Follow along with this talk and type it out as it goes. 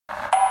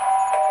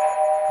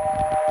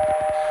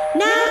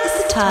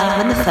time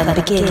when the fun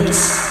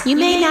begins. You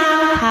may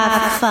now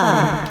have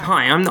fun.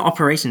 Hi, I'm the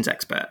operations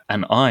expert.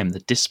 And I'm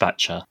the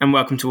dispatcher. And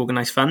welcome to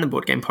Organised Fun, the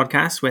board game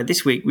podcast, where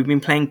this week we've been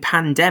playing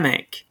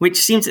Pandemic,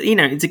 which seems,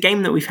 it's a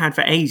game that we've had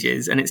for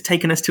ages, and it's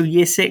taken us till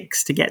year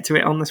 6 to get to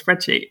it on the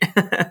spreadsheet.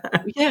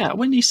 Yeah,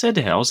 when you said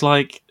it, I was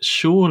like,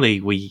 surely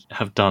we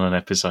have done an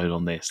episode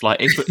on this.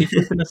 Like, if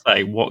you're going to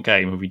say what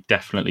game have we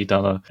definitely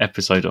done an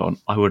episode on,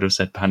 I would have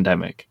said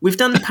Pandemic. We've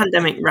done the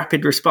Pandemic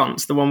Rapid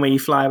Response, the one where you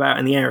fly about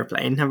in the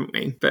aeroplane, haven't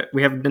we? But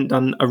we haven't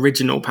done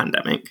original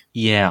Pandemic.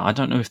 Yeah, I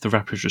don't know if the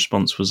Rapid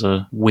Response was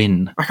a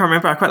win. I can't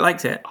remember. I quite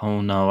liked it.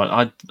 Oh, no,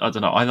 I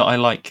don't know. I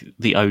like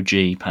the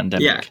OG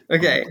Pandemic. Yeah,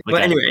 okay.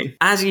 Well, anyway,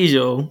 as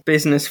usual,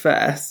 business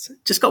first.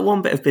 Just got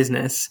one bit of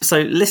business.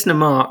 So listener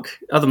Mark,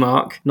 other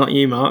Mark, not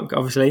you, Mark,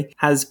 obviously,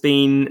 has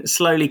been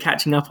slowly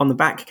catching up on the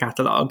back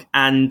catalogue.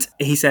 And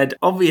he said,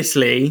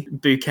 obviously,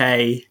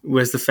 Bouquet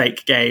was the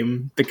fake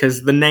game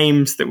because the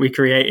names that we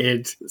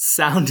created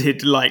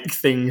sounded like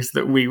things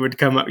that we would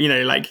come up,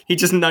 like he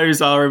just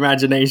knows our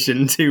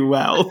imagination too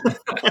well.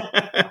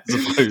 I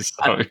suppose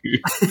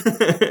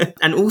so.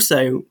 And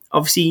also,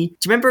 obviously, do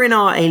you remember in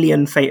our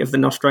Alien Fate of the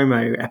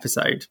Nostromo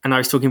episode? And I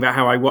was talking about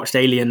how I watched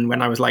Alien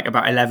when I was like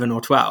about 11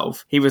 or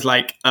 12. He was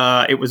like,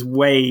 it was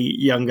way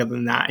younger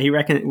than that. He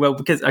reckoned,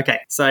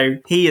 so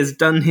he has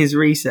done his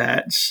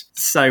research.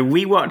 So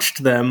we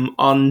watched them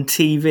on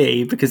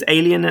TV because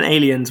Alien and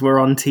Aliens were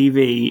on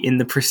TV in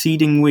the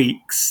preceding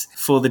weeks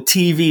for the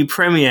TV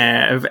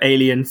premiere of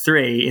Alien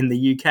 3 in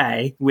the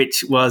UK,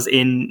 which was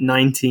in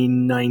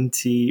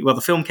 1990. Well,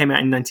 the film came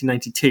out in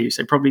 1992,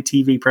 so probably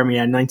TV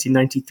premiere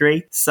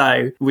 1993.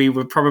 So we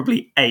were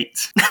probably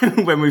 8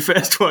 when we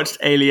first watched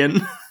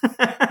Alien.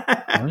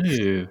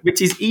 Oh.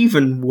 Which is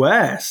even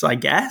worse, I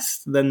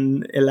guess,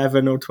 than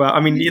 11 or 12.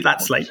 I mean,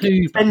 that's like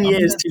 10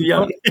 years too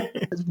young.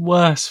 There's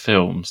worse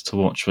films to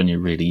watch when you're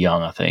really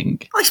young, I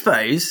think. I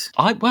suppose.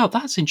 Well,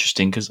 that's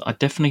interesting because I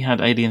definitely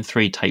had Alien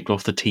 3 taped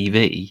off the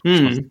TV,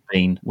 which must have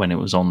been when it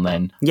was on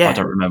then. Yeah. I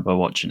don't remember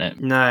watching it.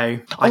 No.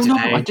 I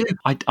do.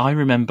 I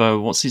remember,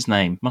 what's his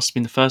name? Must have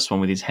been the first one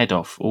with his head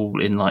off,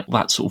 all in like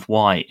that sort of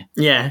white.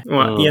 Yeah.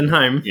 What, Ian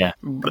Holm? Yeah.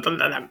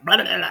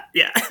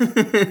 Yeah.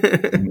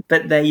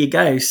 But there you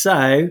go.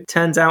 So,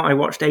 turns out I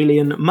watched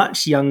Alien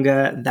much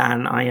younger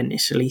than I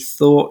initially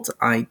thought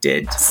I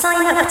did.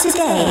 Sign up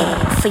today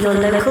for your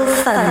local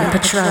fun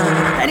patrol.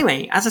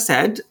 Anyway, as I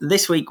said,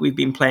 this week we've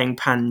been playing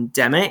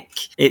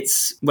Pandemic.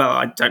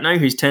 I don't know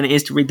whose turn it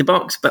is to read the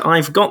box, but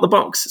I've got the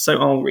box, so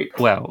I'll read it.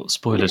 Well,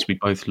 spoilers, we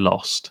both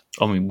lost.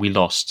 I mean, we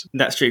lost.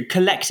 That's true.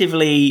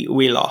 Collectively,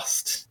 we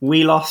lost.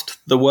 We lost,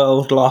 the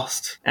world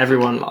lost,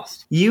 everyone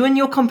lost. You and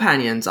your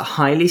companions are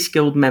highly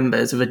skilled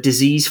members of a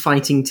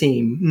disease-fighting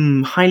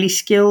team. Highly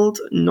skilled?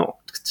 Not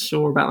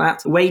sure about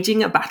that.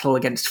 Waging a battle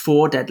against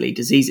 4 deadly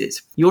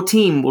diseases. Your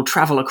team will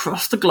travel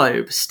across the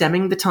globe,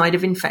 stemming the tide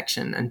of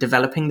infection and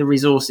developing the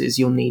resources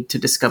you'll need to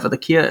discover the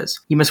cures.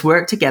 You must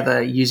work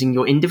together using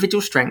your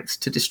individual strengths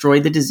to destroy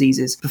the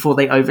diseases before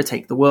they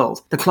overtake the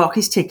world. The clock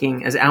is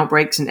ticking as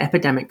outbreaks and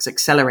epidemics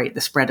accelerate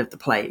the spread of the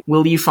plague.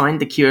 Will you find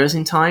the cures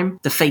in time?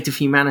 The fate of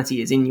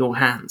humanity is in your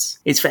hands.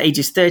 It's for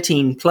ages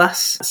 13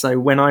 plus, so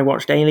when I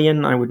watched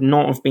Alien, I would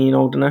not have been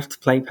old enough to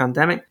play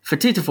Pandemic. For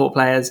 2 to 4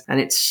 players, and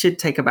it should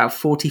take about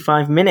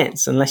 45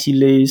 minutes unless you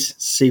lose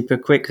super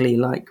quickly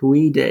like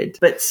we did.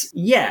 But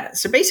yeah,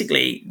 so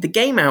basically the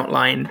game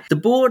outline, the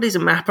board is a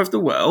map of the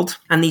world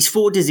and these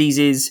 4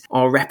 diseases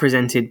are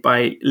represented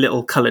by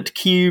little coloured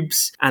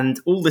cubes and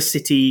all the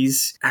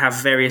cities have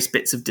various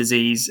bits of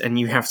disease and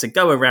you have to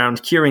go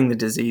around curing the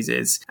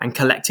diseases and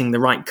collecting the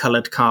right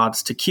coloured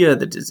cards to cure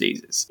the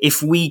diseases.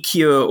 If we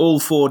cure all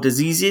 4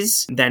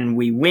 diseases, then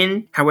we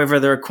win. However,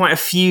 there are quite a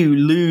few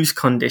lose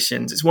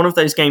conditions. It's one of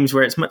those games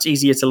where it's much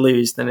easier to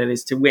lose than it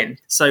is to win.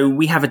 So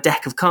we have a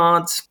deck of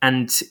cards,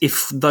 and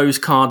if those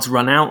cards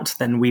run out,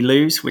 then we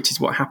lose, which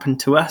is what happened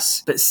to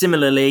us. But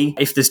similarly,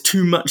 if there's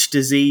too much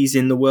disease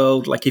in the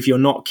world, like if you're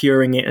not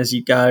curing it as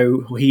you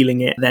go or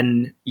healing it,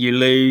 then you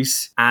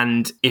lose.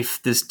 And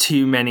if there's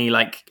too many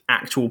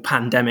actual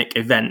pandemic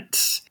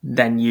events,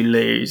 then you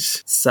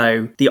lose.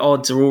 So the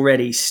odds are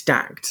already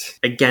stacked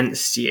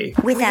against you.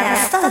 Without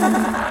fun,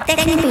 there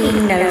can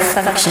be no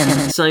function.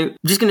 So I'm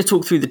just going to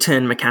talk through the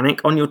turn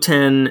mechanic. On your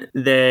turn,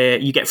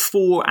 you get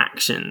 4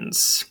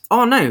 actions.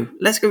 Oh no,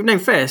 let's go. No,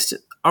 first,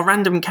 are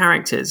random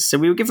characters. So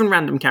we were given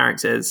random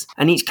characters,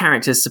 and each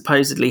character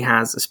supposedly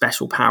has a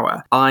special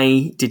power.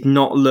 I did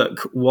not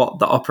look what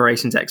the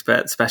operations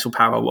expert special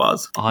power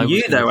was. I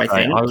think.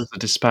 I was the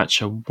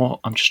dispatcher. What?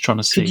 I'm just trying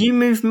to see. Could you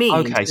move me?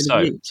 Okay,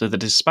 so the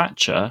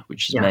dispatcher,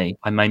 which is me,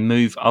 I may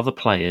move other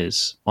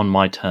players on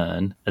my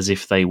turn as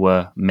if they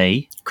were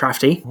me.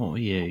 Crafty. What are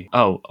you?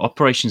 Oh,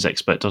 operations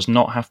expert does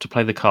not have to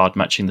play the card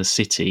matching the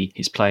city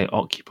his player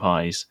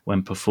occupies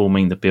when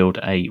performing the build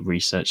a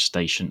research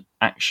station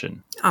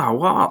action. Oh,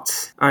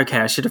 what? Okay,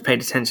 I should have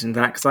paid attention to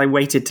that because I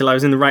waited till I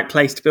was in the right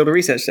place to build a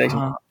research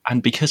station.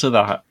 And because of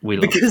that, we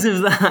lost. Because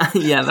of that,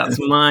 yeah, that's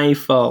my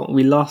fault.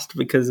 We lost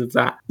because of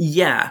that.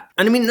 Yeah.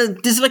 And I mean,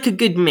 there's like a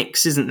good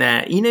mix, isn't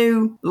there? You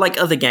know, like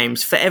other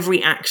games, for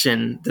every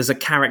action, there's a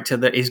character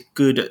that is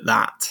good at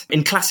that.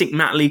 In classic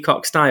Matt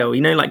Leacock style,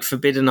 you know, like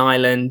Forbidden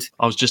Island.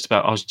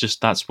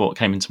 That's what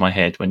came into my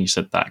head when you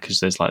said that, because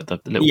there's like the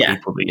little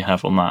people that you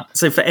have on that.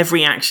 So for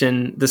every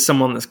action, there's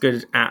someone that's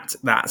good at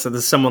that. So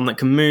there's someone that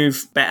can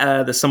move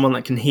better, there's someone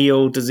that can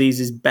heal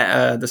diseases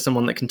better, there's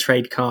someone that can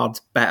trade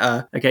cards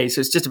better. Okay,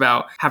 so it's just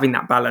about having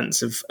that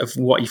balance of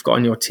what you've got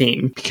on your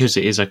team. Because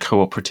it is a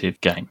cooperative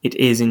game. It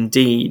is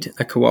indeed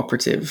a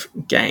cooperative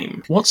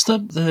game. What's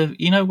the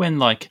you know, when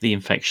like the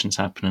infections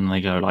happen and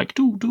they go like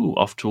do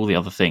after all the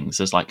other things,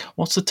 there's like,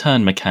 what's the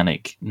turn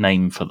mechanic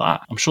name for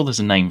that? I'm sure there's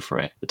a name for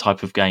it. The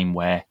type of game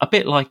where, a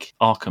bit like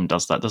Arkham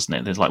does that, doesn't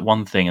it? There's like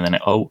one thing and then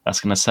that's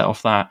going to set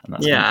off that, and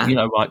that's gonna, you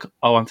know, like,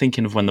 I'm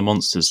thinking of when the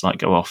monsters like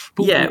go off.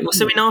 Yeah, well,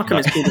 so in Arkham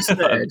it's called a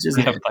surge,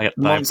 isn't it?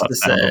 Monster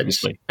surge.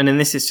 Obviously. And then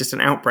this is just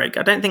an outbreak.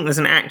 I don't think there's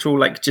an actual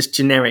like just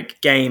generic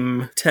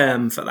game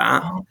term for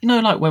that. You know,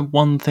 like when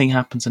one thing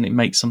happens and it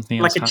makes something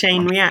else like a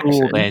chain reaction.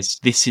 Sure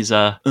this is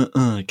a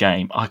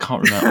game. I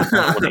can't remember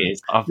what it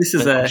is. This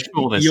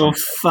is you're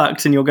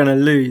fucked and you're going to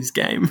lose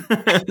game.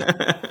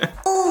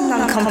 All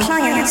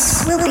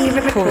non-compliance will be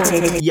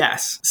reported.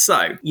 Yes.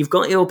 So you've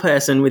got your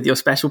person with your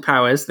special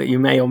powers that you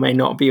may or may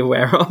not be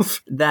aware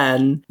of.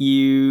 Then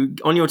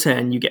on your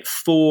turn, you get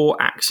 4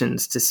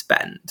 actions to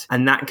spend.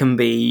 And that can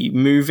be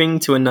moving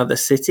to another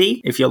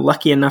city. If you're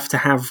lucky enough to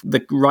have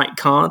the right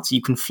cards,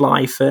 you can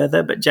fly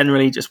further, but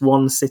generally just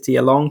one city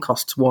along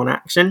costs 1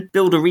 action.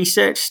 Build a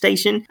research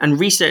station, and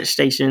research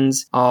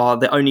stations are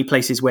the only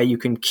places where you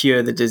can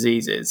cure the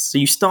diseases. So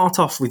you start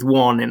off with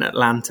 1 in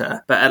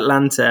Atlanta, but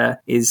Atlanta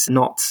is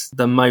not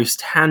the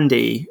most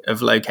handy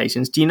of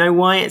locations. Do you know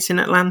why it's in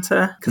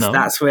Atlanta? Because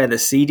that's where the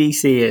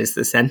CDC is,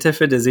 the Center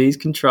for Disease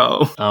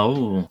Control.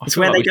 Oh. It's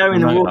where they go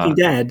in The Walking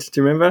Dead.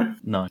 Do you remember?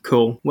 No.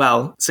 Cool.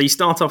 Well, so you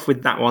start off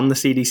with that one, the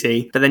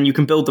CDC, but then you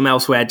can build them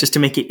elsewhere just to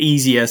make it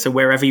easier. So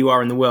wherever you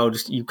are in the world,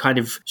 you kind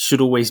of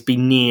should always be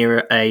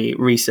near a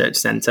research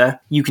center.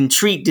 You can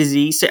treat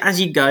disease. So as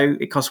you go,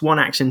 it costs 1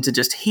 action to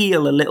just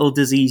heal a little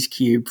disease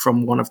cube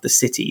from one of the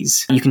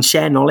cities. You can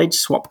share knowledge,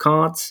 swap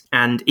cards,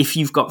 and if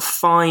you've got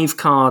 5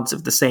 cards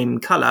of the same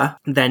color,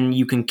 then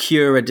you can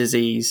cure a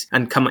disease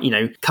and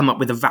come up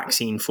with a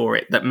vaccine for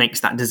it that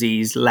makes that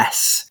disease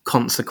less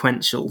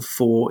consequential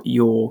for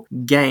your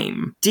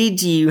game.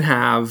 Did you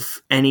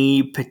have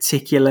any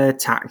particular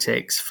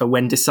tactics for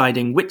when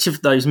deciding which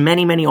of those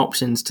many, many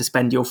options to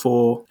spend your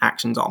 4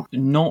 actions on?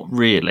 Not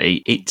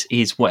really. It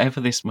is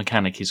whatever this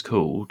mechanic is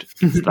called,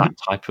 that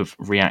type of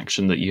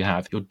reaction that you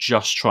have. You're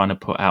just trying to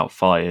put out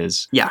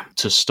fires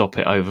to stop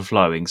it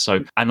overflowing.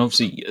 So, and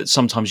obviously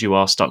sometimes you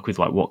are stuck with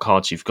like what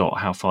cards you've got,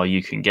 how far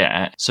you can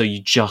get. So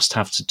you just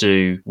have to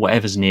do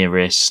whatever's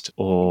nearest,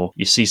 or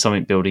you see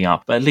something building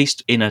up. But at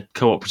least in a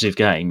cooperative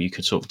game, you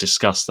could sort of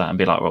discuss that and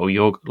be like, well,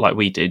 you're like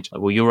we did.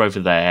 Like, well, you're over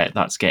there.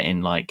 That's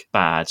getting like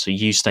bad. So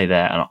you stay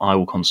there and I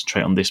will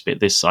concentrate on this bit,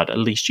 this side. At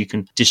least you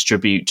can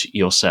distribute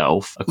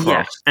yourself across.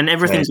 Yeah. And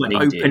everything's like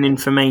open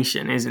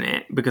information, isn't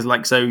it? Because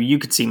like, so you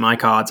could see my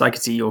cards, I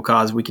could see your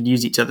cards, we could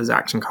use each other's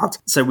action cards.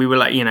 So we were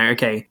like,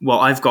 okay, well,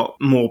 I've got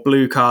more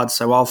blue cards,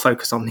 so I'll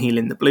focus on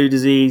healing the blue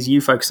disease,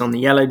 you focus on the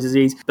yellow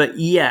disease. But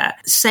yeah,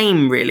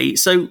 same really.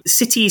 So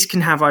cities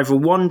can have either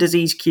 1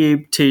 disease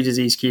cube, 2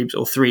 disease cubes,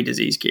 or 3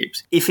 disease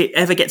cubes. If it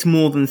ever gets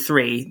more than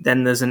 3,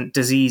 then there's a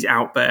disease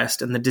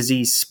outburst and the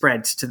disease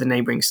spreads to the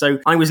neighboring. So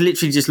I was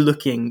literally just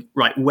looking,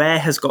 right, where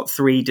has got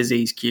 3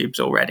 disease cubes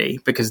already?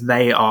 Because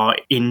they are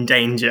in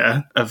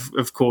danger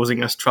of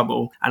causing us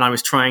trouble. And I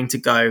was trying to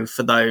go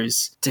for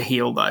those to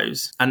heal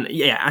those. And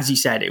yeah, as you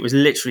said, it was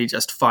literally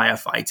just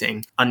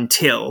firefighting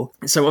until...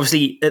 So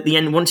obviously at the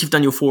end, once you've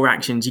done your 4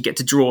 actions, you get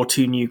to draw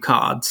 2 new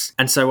cards.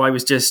 And so I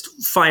was just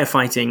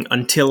firefighting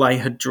until I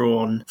had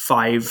drawn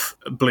 5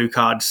 blue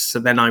cards. So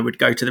then I would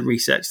go to the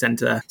research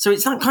center. So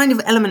it's that kind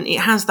of element. It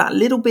has that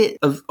little bit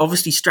of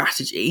obviously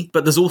strategy,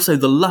 but there's also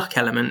the luck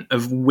element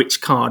of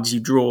which cards you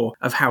draw,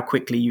 of how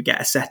quickly you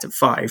get a set of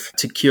 5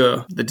 to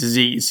cure the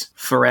disease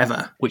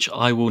forever. Which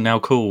I will now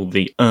call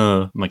the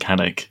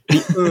mechanic.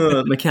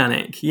 The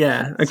mechanic,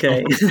 yeah,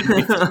 okay.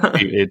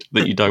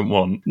 That you don't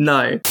want.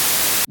 No.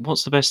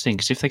 What's the best thing?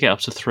 Because if they get up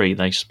to 3,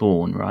 they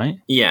spawn, right?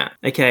 Yeah.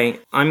 Okay,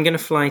 I'm going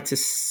to fly to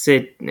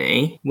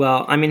Sydney.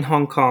 Well, I'm in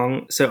Hong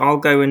Kong, so I'll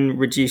go and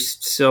reduce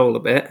Seoul a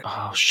bit.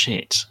 Oh,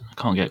 shit.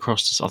 I can't get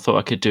across to... I thought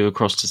I could do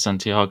across to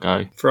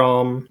Santiago.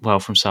 From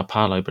Sao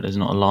Paulo, but there's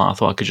not a line. I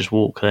thought I could just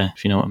walk there,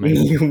 if you know what I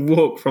mean. You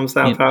walk from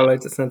Sao Paulo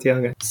to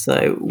Santiago.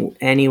 So,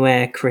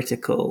 anywhere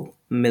critical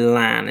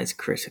Milan is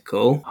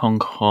critical. Hong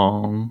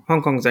Kong.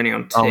 Hong Kong's only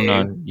on 2. Oh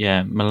no,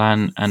 yeah,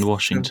 Milan and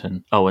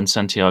Washington. Oh, and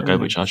Santiago,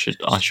 which I should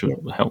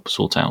help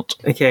sort out.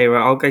 Okay,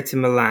 well, I'll go to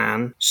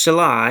Milan. Shall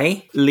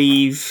I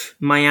leave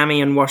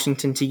Miami and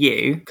Washington to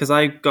you? Because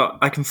I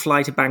can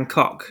fly to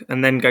Bangkok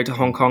and then go to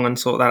Hong Kong and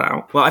sort that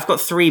out. Well, I've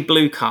got 3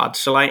 blue cards.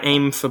 Shall I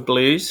aim for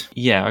blues?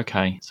 Yeah,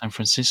 okay. San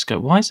Francisco.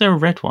 Why is there a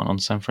red one on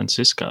San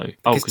Francisco?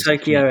 Because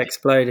Tokyo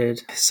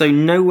exploded. So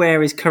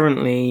nowhere is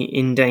currently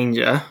in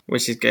danger,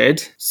 which is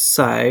good.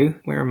 So,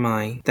 where am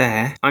I?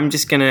 There.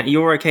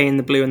 You're okay in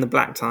the blue and the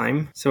black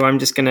time. So I'm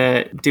just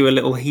gonna do a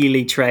little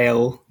Healy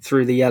trail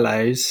through the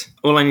yellows.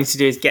 All I need to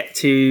do is get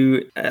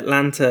to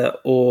Atlanta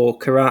or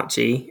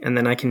Karachi, and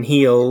then I can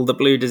heal the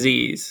blue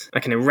disease. I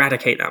can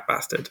eradicate that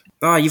bastard.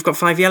 Oh, you've got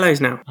 5 yellows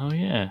now. Oh,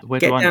 yeah.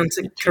 Get down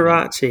to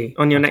Karachi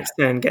on your next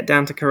turn. Get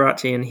down to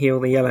Karachi and heal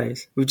the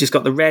yellows. We've just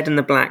got the red and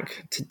the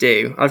black to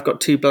do. I've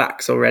got 2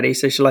 blacks already,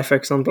 so shall I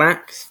focus on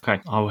blacks?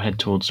 Okay, I'll head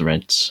towards the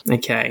reds.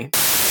 Okay.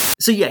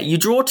 So yeah, you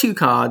draw 2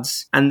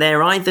 cards, and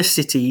they're either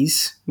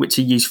cities, which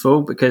are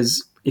useful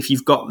because if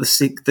you've got the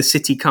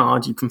city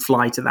card, you can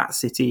fly to that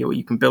city or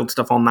you can build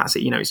stuff on that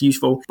city. It's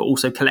useful, but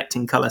also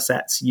collecting colour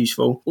sets,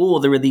 useful. Or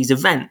there are these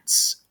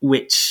events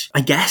which I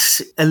guess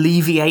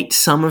alleviate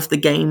some of the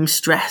game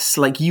stress.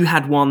 Like you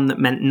had one that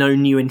meant no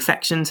new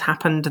infections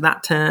happened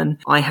that turn.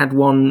 I had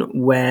one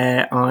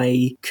where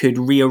I could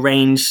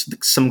rearrange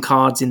some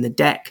cards in the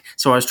deck.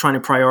 So I was trying to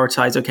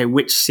prioritize, okay,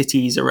 which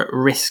cities are at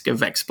risk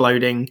of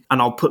exploding,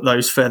 and I'll put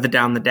those further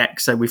down the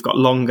deck so we've got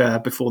longer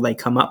before they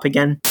come up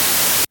again.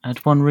 Add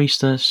 1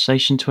 research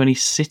station to any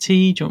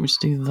city. Do you want me to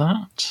do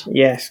that?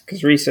 Yes,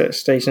 because research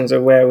stations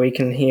are where we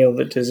can heal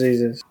the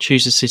diseases.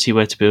 Choose a city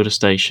where to build a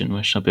station.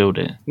 Where should I build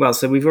it? Well,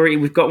 so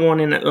we've got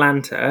one in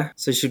Atlanta.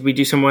 So should we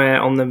do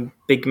somewhere on the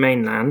big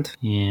mainland?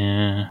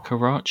 Yeah.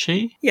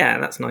 Karachi? Yeah,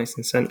 that's nice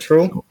and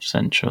central.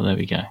 Central, there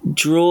we go.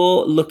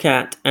 Draw, look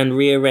at, and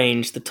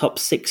rearrange the top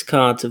 6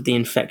 cards of the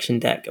infection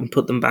deck and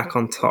put them back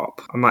on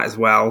top. I might as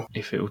well.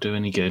 If it will do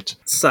any good.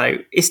 So,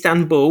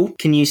 Istanbul,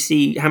 can you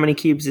see how many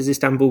cubes has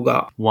Istanbul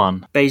got?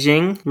 1.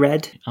 Beijing,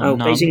 red. None.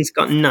 Beijing's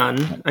got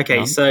none. Okay,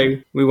 None. so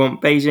we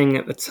want Beijing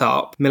at the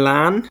top.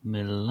 Milan.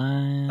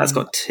 That's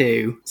got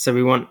 2. So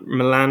we want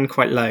Milan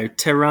quite low.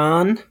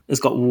 Tehran has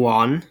got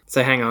 1.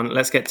 So hang on,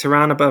 let's get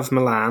Tehran above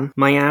Milan.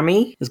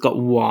 Miami has got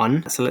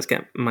 1. So let's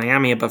get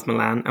Miami above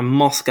Milan. And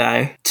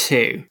Moscow,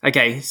 2.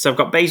 Okay, so I've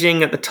got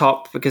Beijing at the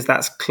top because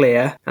that's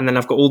clear. And then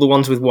I've got all the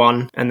ones with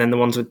 1 and then the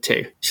ones with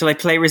 2. Shall I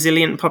play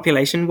Resilient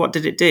Population? What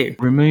did it do?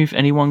 Remove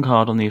any 1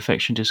 card on the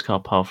infection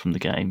discard pile from the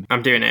game.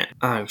 I'm doing it.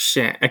 Oh,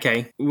 shit.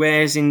 Okay.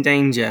 Where's in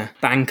danger?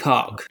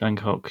 Bangkok.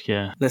 Bangkok,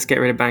 yeah. Let's get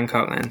rid of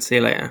Bangkok then. See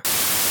you later.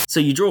 So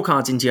you draw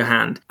cards into your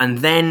hand, and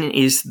then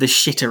is the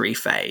shittery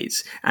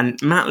phase.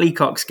 And Matt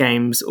Leacock's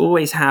games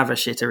always have a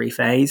shittery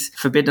phase.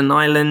 Forbidden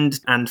Island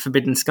and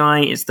Forbidden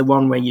Sky is the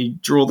one where you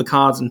draw the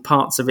cards and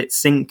parts of it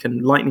sink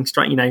and lightning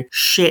strike,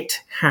 shit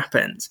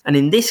happens. And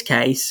in this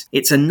case,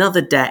 it's another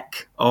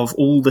deck of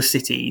all the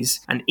cities,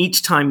 and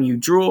each time you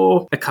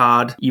draw a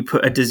card, you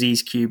put a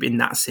disease cube in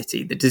that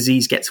city. The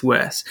disease gets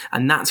worse.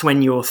 And that's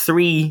when your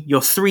three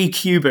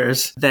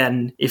cubers,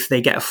 then if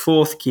they get a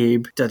 4th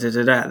cube,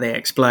 they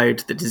explode,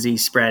 the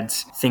disease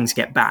spreads, things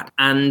get bad.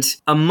 And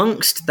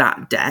amongst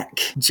that deck,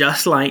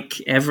 just like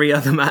every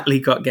other Matt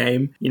Leacock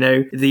game,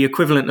 the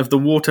equivalent of the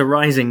Water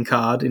Rising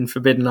card in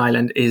Forbidden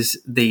Island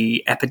is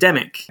the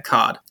Epidemic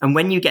card. And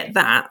when you get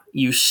that,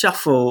 you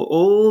shuffle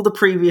all the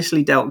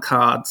previously dealt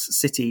cards,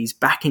 cities,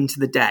 back into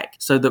the deck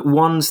so that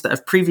ones that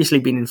have previously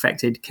been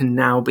infected can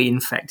now be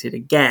infected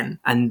again.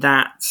 And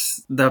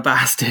that's the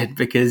bastard,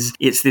 because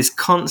it's this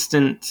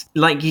constant,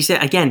 like you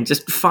said, again,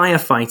 just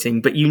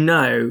firefighting, but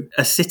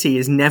a city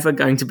is never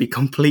going to be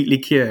completely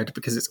cured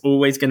because it's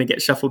always going to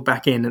get shuffled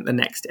back in at the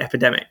next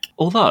epidemic.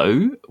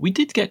 Although, we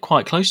did get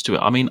quite close to it.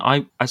 I mean,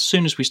 as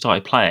soon as we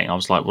started playing, I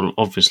was like, well,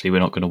 obviously we're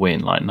not going to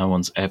win. Like, no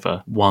one's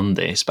ever won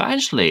this. But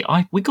actually,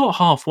 we got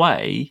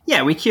halfway.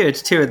 Yeah, we cured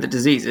 2 of the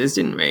diseases,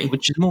 didn't we?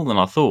 Which is more than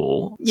I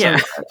thought. Yeah.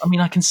 So, I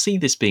mean, I can see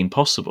this being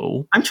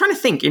possible. I'm trying to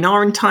think, in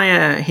our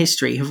entire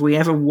history, have we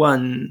ever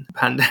won a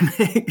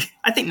pandemic?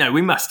 I think no,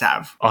 we must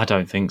have. I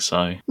don't think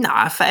so.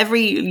 Nah, for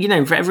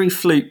every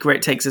fluke where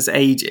it takes us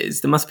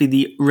ages, there must be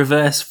the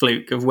reverse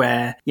fluke of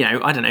where,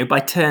 I don't know, by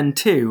turn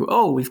 2,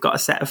 we've got a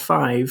set of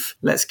 5,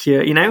 let's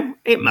cure,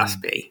 it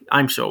must be.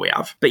 I'm sure we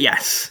have. But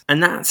yes,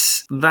 and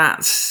that's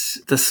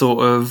the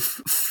sort of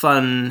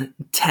fun,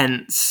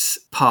 tense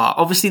part.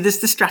 Obviously, there's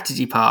the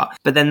strategy part,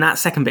 but then that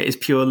second bit is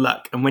pure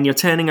luck. And when you're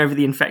turning over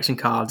the infection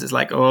cards, it's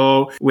like,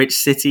 which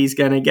city's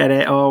going to get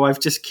it? I've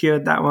just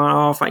cured that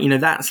one.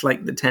 That's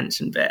like the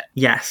tension bit.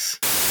 Yes.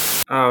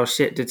 Oh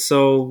shit, did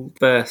Seoul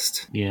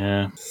burst?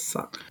 Yeah.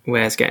 Fuck.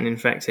 Where's getting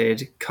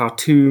infected?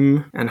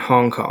 Khartoum and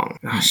Hong Kong.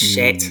 Oh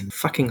shit.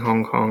 Fucking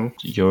Hong Kong.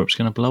 Europe's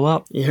going to blow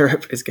up.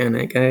 Europe is going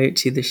to go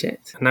to the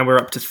shit. And now we're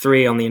up to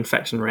 3 on the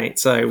infection rate.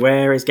 So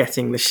where is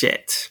getting the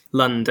shit?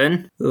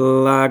 London,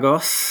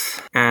 Lagos,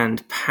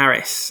 and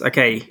Paris.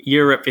 Okay,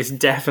 Europe is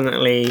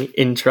definitely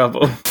in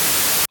trouble.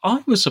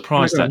 I was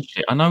surprised, go on.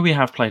 actually. I know we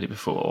have played it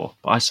before,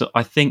 but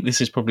I think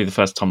this is probably the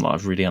first time that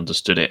I've really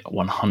understood it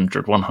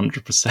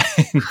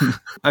 100%.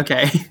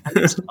 Okay.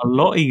 It's a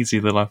lot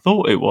easier than I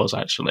thought it was,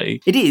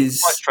 actually. It It's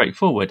is. quite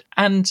straightforward.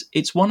 And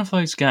it's one of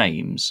those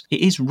games,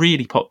 it is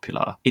really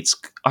popular.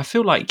 I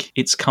feel like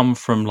it's come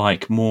from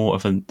like more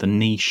of the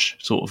niche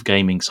sort of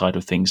gaming side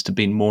of things to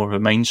being more of a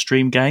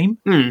mainstream game.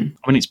 Mm.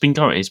 I mean,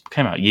 it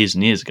came out years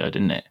and years ago,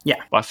 didn't it?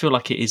 Yeah. But I feel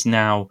like it is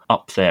now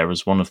up there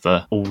as one of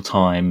the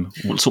all-time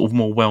sort of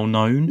more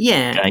well-known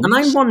Yeah, games. and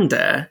I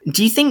wonder,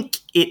 do you think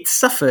it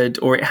suffered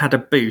or it had a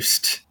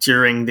boost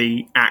during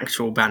the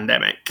actual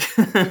pandemic?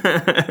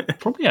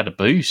 Probably had a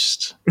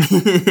boost.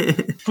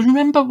 But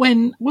remember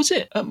when, was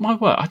it at my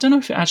work? I don't know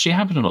if it actually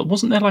happened or not.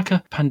 Wasn't there like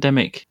a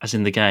pandemic, as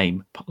in the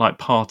game, like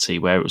party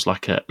where it was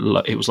like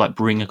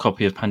bring a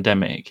copy of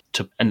Pandemic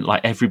and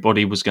like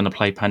everybody was going to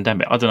play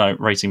Pandemic. I don't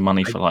know, raising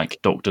money for like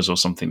doctors or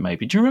something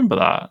maybe. Do you remember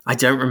that? I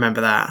don't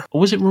remember that.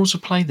 Or was it Rules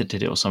of Play that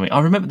did it or something? I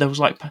remember there was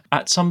like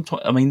at some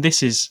point, I mean,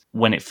 this is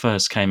when it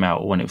first came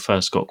out or when it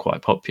first got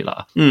quite popular.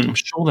 I'm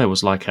sure there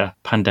was like a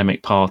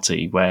Pandemic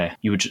party where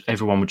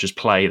everyone would just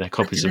play their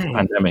copies of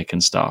Pandemic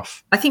and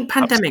stuff. I think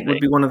Pandemic would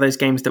be one of those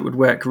games that would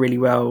work really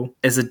well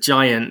as a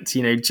giant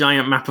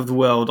map of the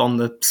world on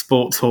the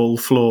sports hall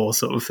floor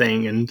sort of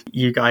thing, and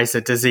you guys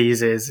are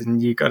diseases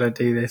and you got to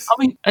do this. I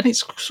mean, and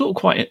it's sort of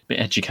quite a bit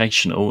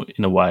educational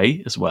in a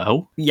way as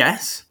well.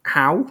 Yes.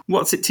 How?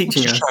 What's it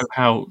teaching us? To show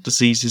how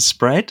diseases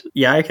spread.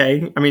 Yeah,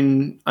 okay. I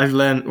mean, I've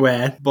learnt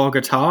where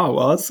Bogota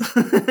was.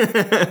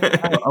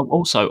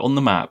 Also, on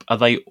the map, are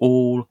they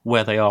all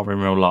where they are in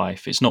real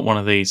life? It's not one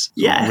of these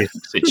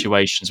risk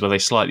situations where they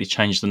slightly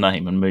change the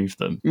name and move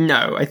them.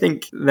 No, I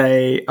think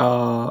they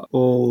are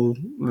all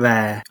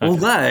there. Okay.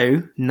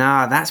 Although,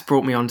 that's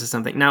brought me on to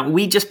something. Now,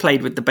 we just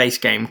played with the base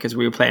game because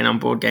we were playing on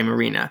Board Game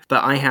Arena,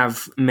 but I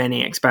have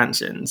many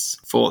expansions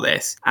for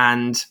this.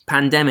 And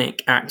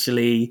Pandemic,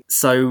 actually,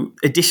 so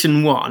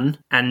Edition 1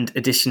 and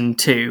Edition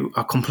 2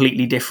 are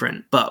completely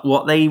different. But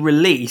what they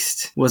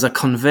released was a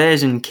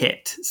conversion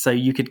kit. So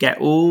you could get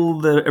all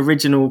the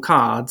original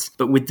cards,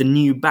 but with the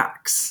new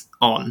backs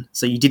on,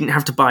 so you didn't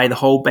have to buy the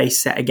whole base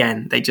set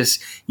again.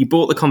 You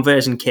bought the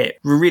conversion kit.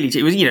 Really,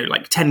 it was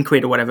like 10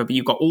 quid or whatever, but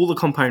you got all the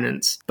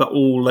components, but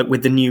all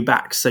with the new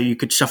backs, so you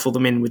could shuffle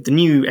them in with the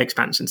new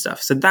expansion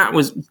stuff. So that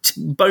was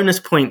bonus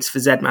points for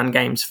Z-Man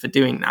Games for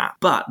doing that.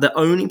 But the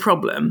only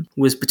problem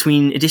was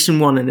between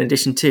Edition 1 and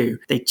Edition 2,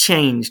 they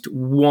changed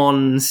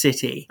one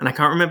city, and I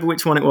can't remember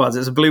which one it was. It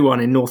was a blue one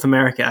in North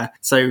America.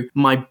 So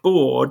my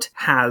board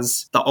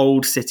has the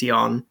old city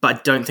on, but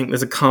I don't think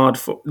there's a card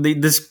for.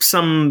 There's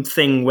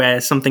something where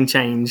something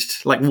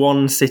changed, like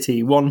one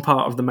city, one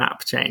part of the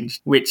map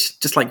changed, which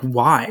just like,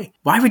 why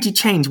would you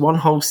change one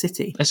whole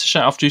city? It's a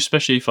shame,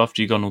 especially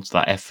after you've gone all to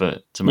that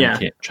effort to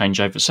make it change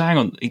over. So hang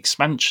on,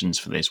 expansions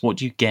for this, what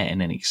do you get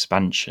in an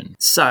expansion?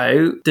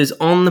 So there's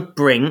On the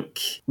Brink,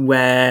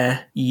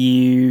 where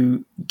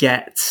you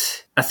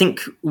get, I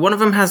think one of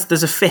them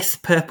there's a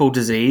fifth purple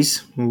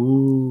disease.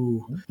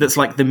 Ooh. That's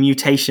like the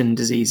mutation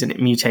disease, and it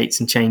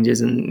mutates and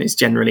changes and is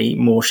generally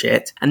more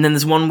shit. And then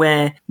there's one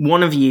where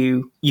one of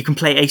you can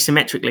play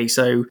asymmetrically.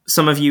 So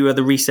some of you are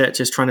the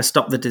researchers trying to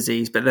stop the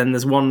disease, but then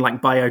there's one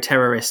like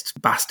bioterrorist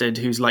bastard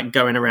who's like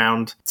going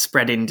around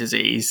spreading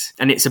disease.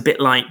 And it's a bit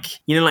like,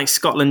 like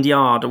Scotland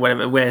Yard or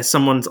whatever, where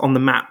someone's on the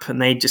map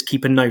and they just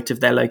keep a note of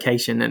their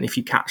location. And if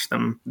you catch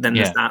them, then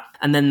there's that.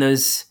 And then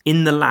there's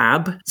In the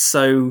Lab.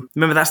 So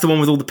remember, that's the one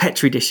with all the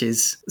Petri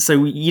dishes.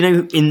 So,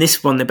 in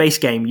this one, the base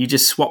game, you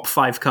just swap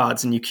 5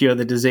 cards and you cure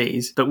the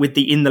disease. But with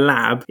the In the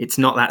Lab, it's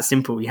not that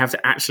simple. You have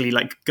to actually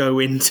like go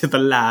into the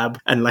lab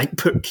and like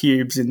put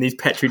cubes in these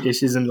Petri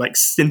dishes and like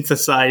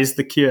synthesize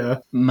the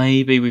cure.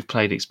 Maybe we've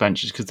played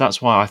expansions because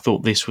that's why I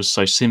thought this was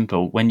so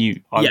simple.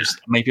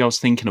 I was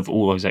thinking of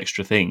all those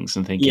extra things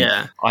and thinking,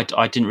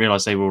 I didn't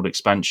realize they were all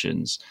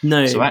expansions.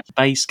 No. So that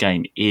base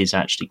game is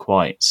actually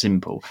quite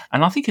simple.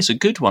 And I think it's a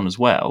good one as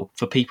well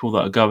for people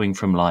that are going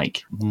from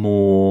like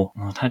more,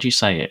 how do you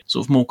say it?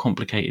 Sort of more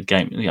complicated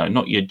game,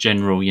 not your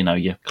general,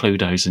 your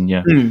Cluedos and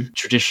your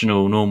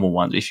traditional normal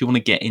ones. If you want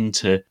to get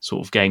into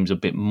sort of games a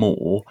bit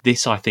more,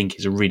 this I think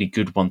is a really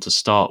good one to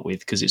start with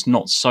because it's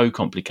not so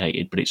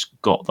complicated, but it's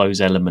got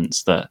those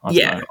elements that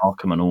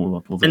Arkham and all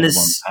the other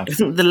ones have. I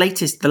think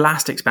the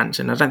last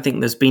expansion, I don't think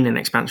there's been an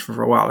expansion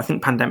for a while. I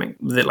think Pandemic,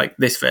 like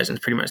this version is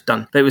pretty much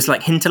done. But it was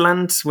like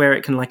Hinterlands where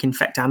it can like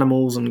infect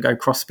animals and go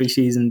cross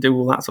species and do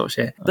all that sort of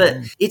shit. But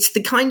it's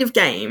the kind of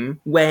game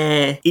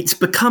where it's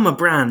become a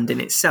brand in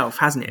itself,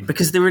 hasn't it?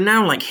 Because there are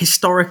now like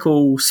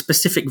historical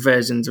specific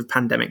versions of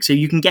Pandemic. So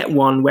you can get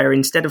one where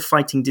instead of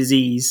fighting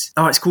disease,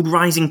 it's called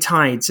Rising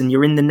Tides, and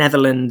you're in the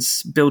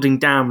Netherlands building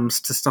dams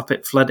to stop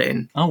it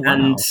flooding. Oh, wow.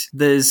 And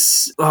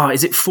there's,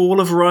 is it Fall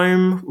of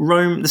Rome?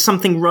 There's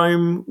something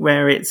Rome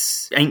where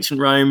it's ancient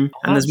Rome.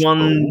 And there's one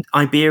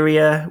cool.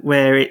 Iberia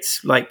where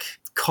it's like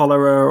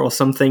cholera or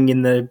something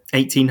in the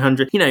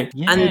 1800s,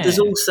 Yeah. And there's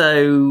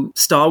also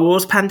Star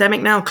Wars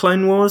Pandemic now,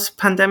 Clone Wars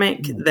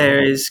Pandemic.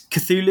 There is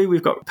Cthulhu.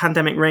 We've got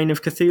Pandemic Reign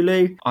of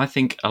Cthulhu. I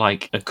think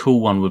like a cool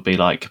one would be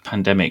like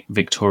Pandemic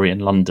Victorian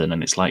London,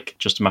 and it's like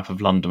just a map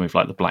of London with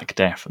like the Black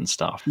Death and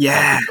stuff.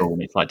 Yeah. That'd be cool.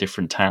 And it's like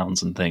different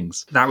towns and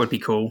things. That would be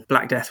cool.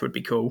 Black Death would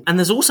be cool. And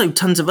there's also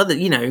tons of other,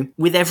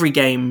 with every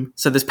game.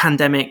 So there's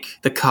Pandemic,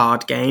 the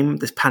card game.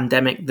 There's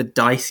Pandemic, the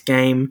dice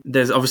game.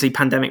 There's obviously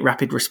Pandemic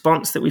Rapid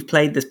Response that we've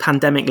played. There's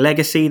Pandemic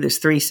Legacy. There's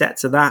 3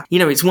 sets of that.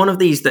 It's one of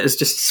these that has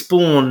just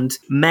spawned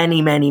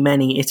many, many,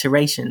 many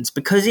iterations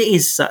because it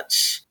is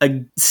such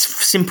a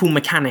simple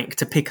mechanic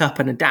to pick up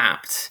and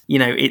adapt.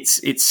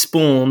 It's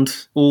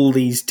spawned all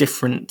these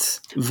different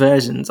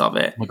versions of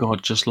it. Oh my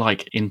God, just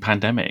like in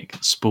Pandemic,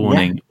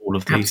 spawning all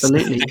of these.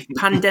 Absolutely.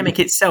 Pandemic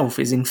itself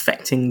is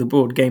infecting the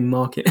board game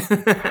market.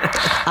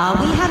 Are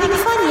we having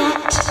fun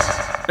yet?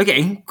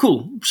 Okay,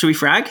 cool. Shall we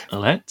frag?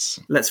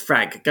 Let's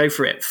frag. Go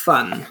for it.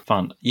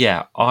 Fun.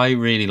 Yeah, I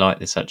really like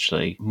this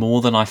actually.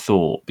 More than I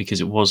thought, because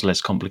it was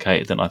less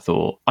complicated than I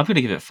thought. I'm going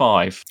to give it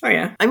 5. Oh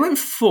yeah. I went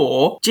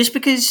 4 just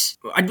because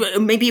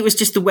maybe it was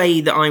just the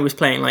way that I was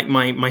playing, like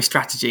my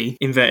strategy,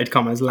 inverted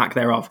commas, lack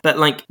thereof. But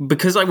like,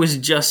 because I was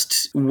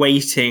just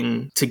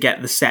waiting to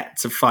get the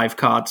sets of 5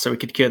 cards so we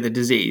could cure the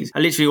disease.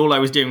 All I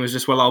was doing was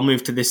just, I'll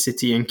move to this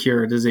city and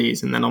cure a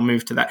disease, and then I'll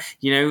move to that.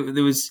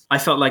 I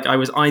felt like I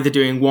was either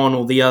doing one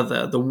or the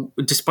other.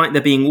 Despite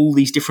there being all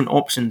these different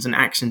options and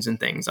actions and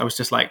things, I was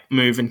just like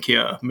move and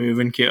cure, move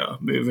and cure,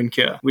 move and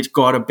cure, which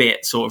got a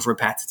bit sort of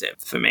repetitive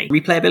for me.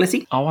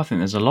 Replayability? Oh, I think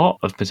there's a lot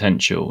of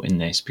potential in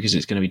this because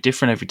it's going to be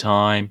different every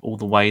time. All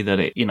the way that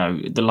it,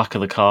 the luck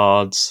of the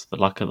cards, the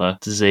luck of the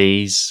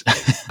disease,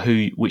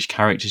 which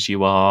characters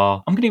you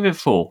are. I'm going to give it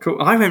 4.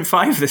 Cool. I went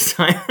 5 this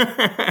time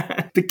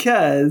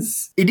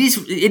because it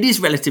is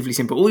relatively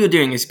simple. All you're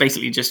doing is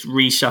basically just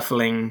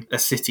reshuffling a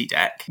city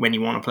deck when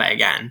you want to play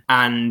again,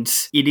 and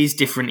it is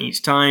different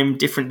each time.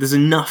 There's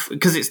enough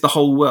because it's the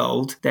whole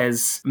world.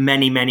 There's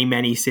many, many,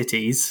 many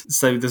cities,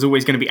 so there's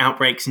always going to be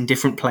outbreaks in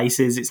different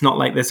places. It's not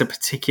like there's a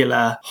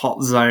particular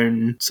hot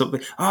zone sort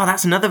of. Oh,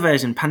 that's another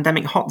version,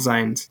 Pandemic Hot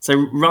Zones.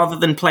 So rather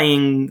than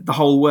playing the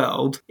whole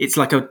world, it's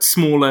like a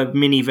smaller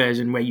mini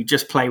version where you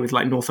just play with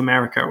like North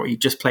America or you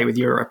just play with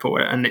Europe,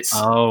 and it's.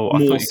 Oh, I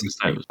thought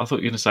you were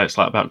going to say it's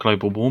like about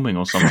global warming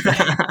or something.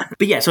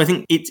 But yeah, so I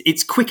think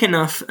it's quick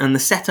enough and the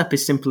setup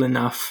is simple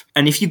enough.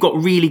 And if you got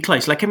really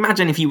close, like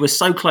imagine if you were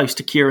so close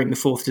to curing the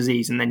 4th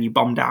disease and then you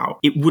bombed out,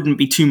 it wouldn't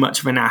be too much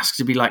of an ask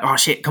to be like, oh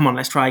shit, come on,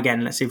 let's try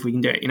again. Let's see if we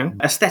can do it,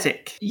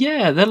 Aesthetic.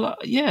 Yeah,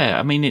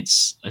 I mean,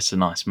 it's a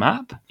nice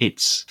map. It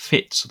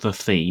fits the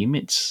theme.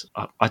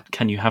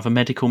 Can you have a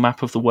medical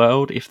map of the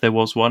world? If there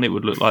was one, it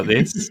would look like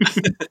this.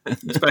 I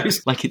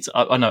suppose. Like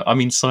I know, I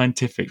mean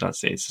scientific,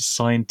 that's it. It's a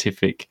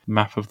scientific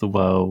map of the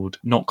world,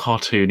 not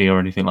cartoony or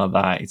anything like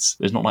that.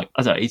 There's not like,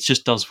 I don't know, it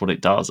just does what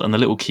it does. And the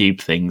little cube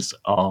things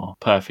are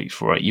perfect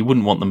for it. You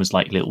wouldn't want them as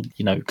like little,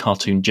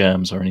 cartoon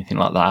germs or anything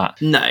like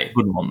that. No. You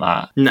wouldn't want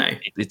that. No.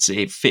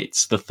 It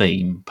fits the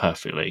theme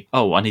perfectly.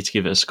 Oh, I need to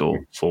give it a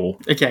score, 4.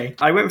 Okay,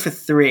 I went for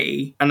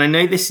 3, and I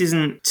know this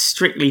isn't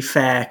strictly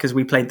fair because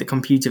we played the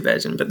computer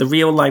version, but the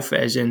real life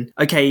version,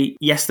 okay,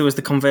 yes, there was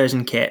the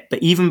conversion kit,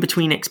 but even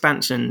between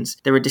expansions,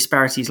 there are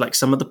disparities, like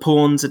some of the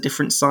pawns are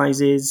different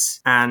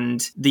sizes,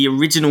 and the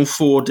original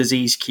 4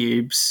 disease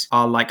cubes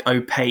are like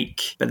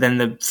opaque, but then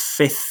the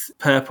 5th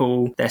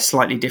purple, they're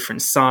slightly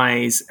different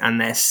size, and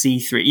they're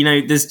see-through.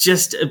 There's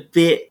just a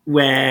bit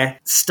where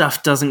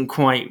stuff doesn't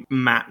quite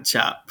match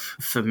up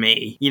for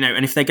me,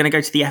 and if they're going to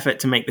go to the effort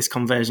to make this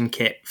conversion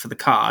kit for the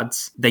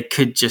cards, they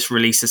could just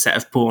release a set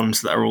of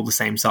pawns that are all the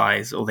same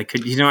size, or they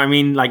could, you know what I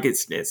mean? Like,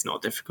 it's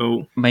not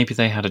difficult. Maybe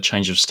they had a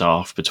change of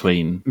staff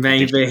between.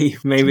 Maybe they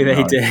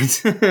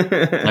did.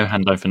 No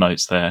handover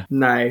notes there.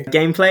 No.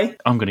 Gameplay?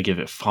 I'm going to give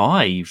it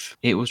 5.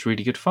 It was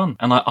really good fun.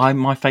 And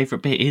my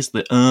favourite bit is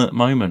the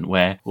moment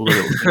where all the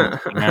little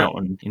things come out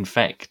and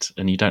infect,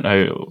 and you don't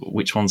know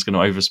which one's going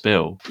to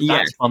overspill. Yeah.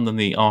 That's fun than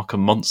the Arkham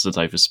monsters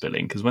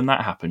overspilling, because when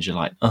that happens, you're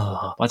like,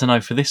 oh, I don't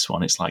know, for this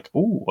one, it's like,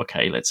 oh,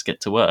 okay, let's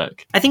get to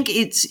work. I think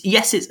it's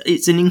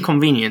an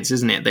inconvenience,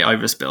 isn't it, the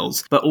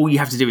overspills, but all you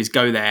have to do is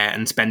go there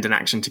and spend an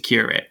action to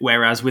cure it.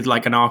 Whereas with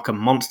like an Arkham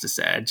monster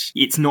surge,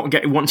 it's not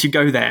once you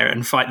go there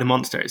and fight the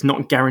monster, it's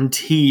not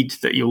guaranteed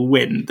that you'll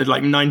win. That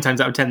like 9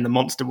 times out of 10, the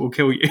monster will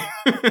kill you.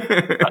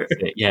 That's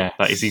it. Yeah,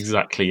 that is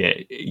exactly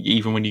it.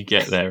 Even when you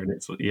get there and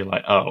you're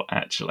like, oh,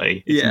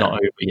 actually, it's not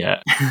over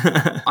yet.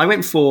 I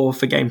went 4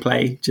 for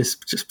gameplay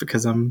just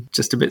because I'm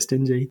just a bit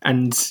stingy.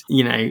 And,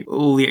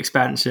 all the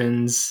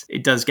expansions,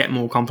 it does get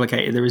more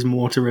complicated. There is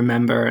more to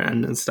remember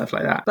and stuff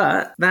like that.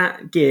 But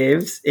that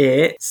gives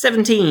it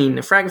 17,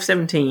 a frag of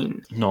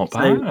 17. Not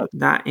bad. So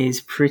that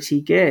is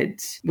pretty good.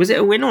 Was it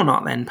a win or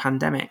not then,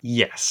 Pandemic?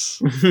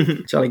 Yes.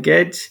 Jolly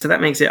good. So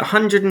that makes it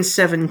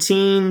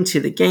 117 to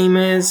the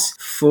gamers,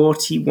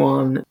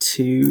 41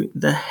 to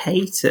the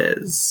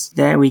haters.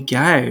 There we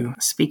go.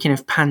 Speaking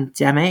of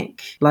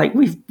pandemic, like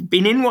we've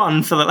been in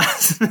one for the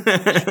last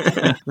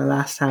the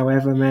last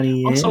however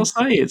many years. I'll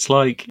say it's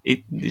like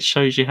it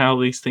shows you how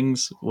these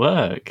things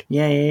work.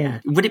 Yeah.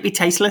 Would it be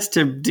tasteless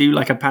to do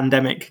like a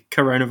pandemic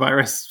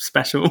coronavirus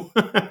special?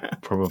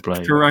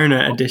 Probably.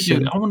 Corona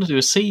edition. I want to do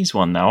a C's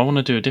one now. I want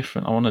to do a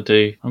different. I'm going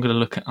to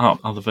look up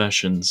other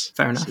versions.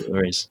 Fair enough. See what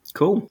there is.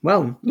 Cool.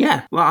 Well,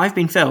 yeah. Well, I've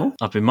been Phil.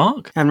 I've been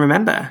Mark. And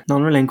remember,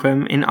 non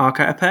relinquum in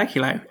arca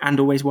aperculo, and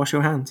always wash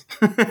your hands.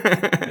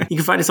 You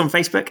can find us on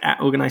Facebook at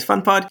Organised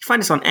Fun Pod. You can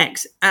find us on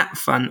X at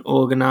Fun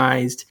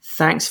Organised.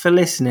 Thanks for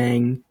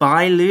listening.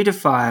 Bye,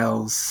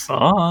 ludophiles.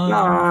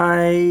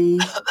 Bye.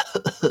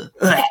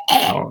 Bye.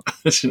 Oh,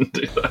 I shouldn't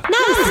do that.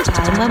 Now's the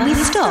time when we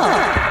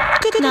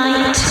stop. Good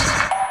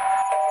night.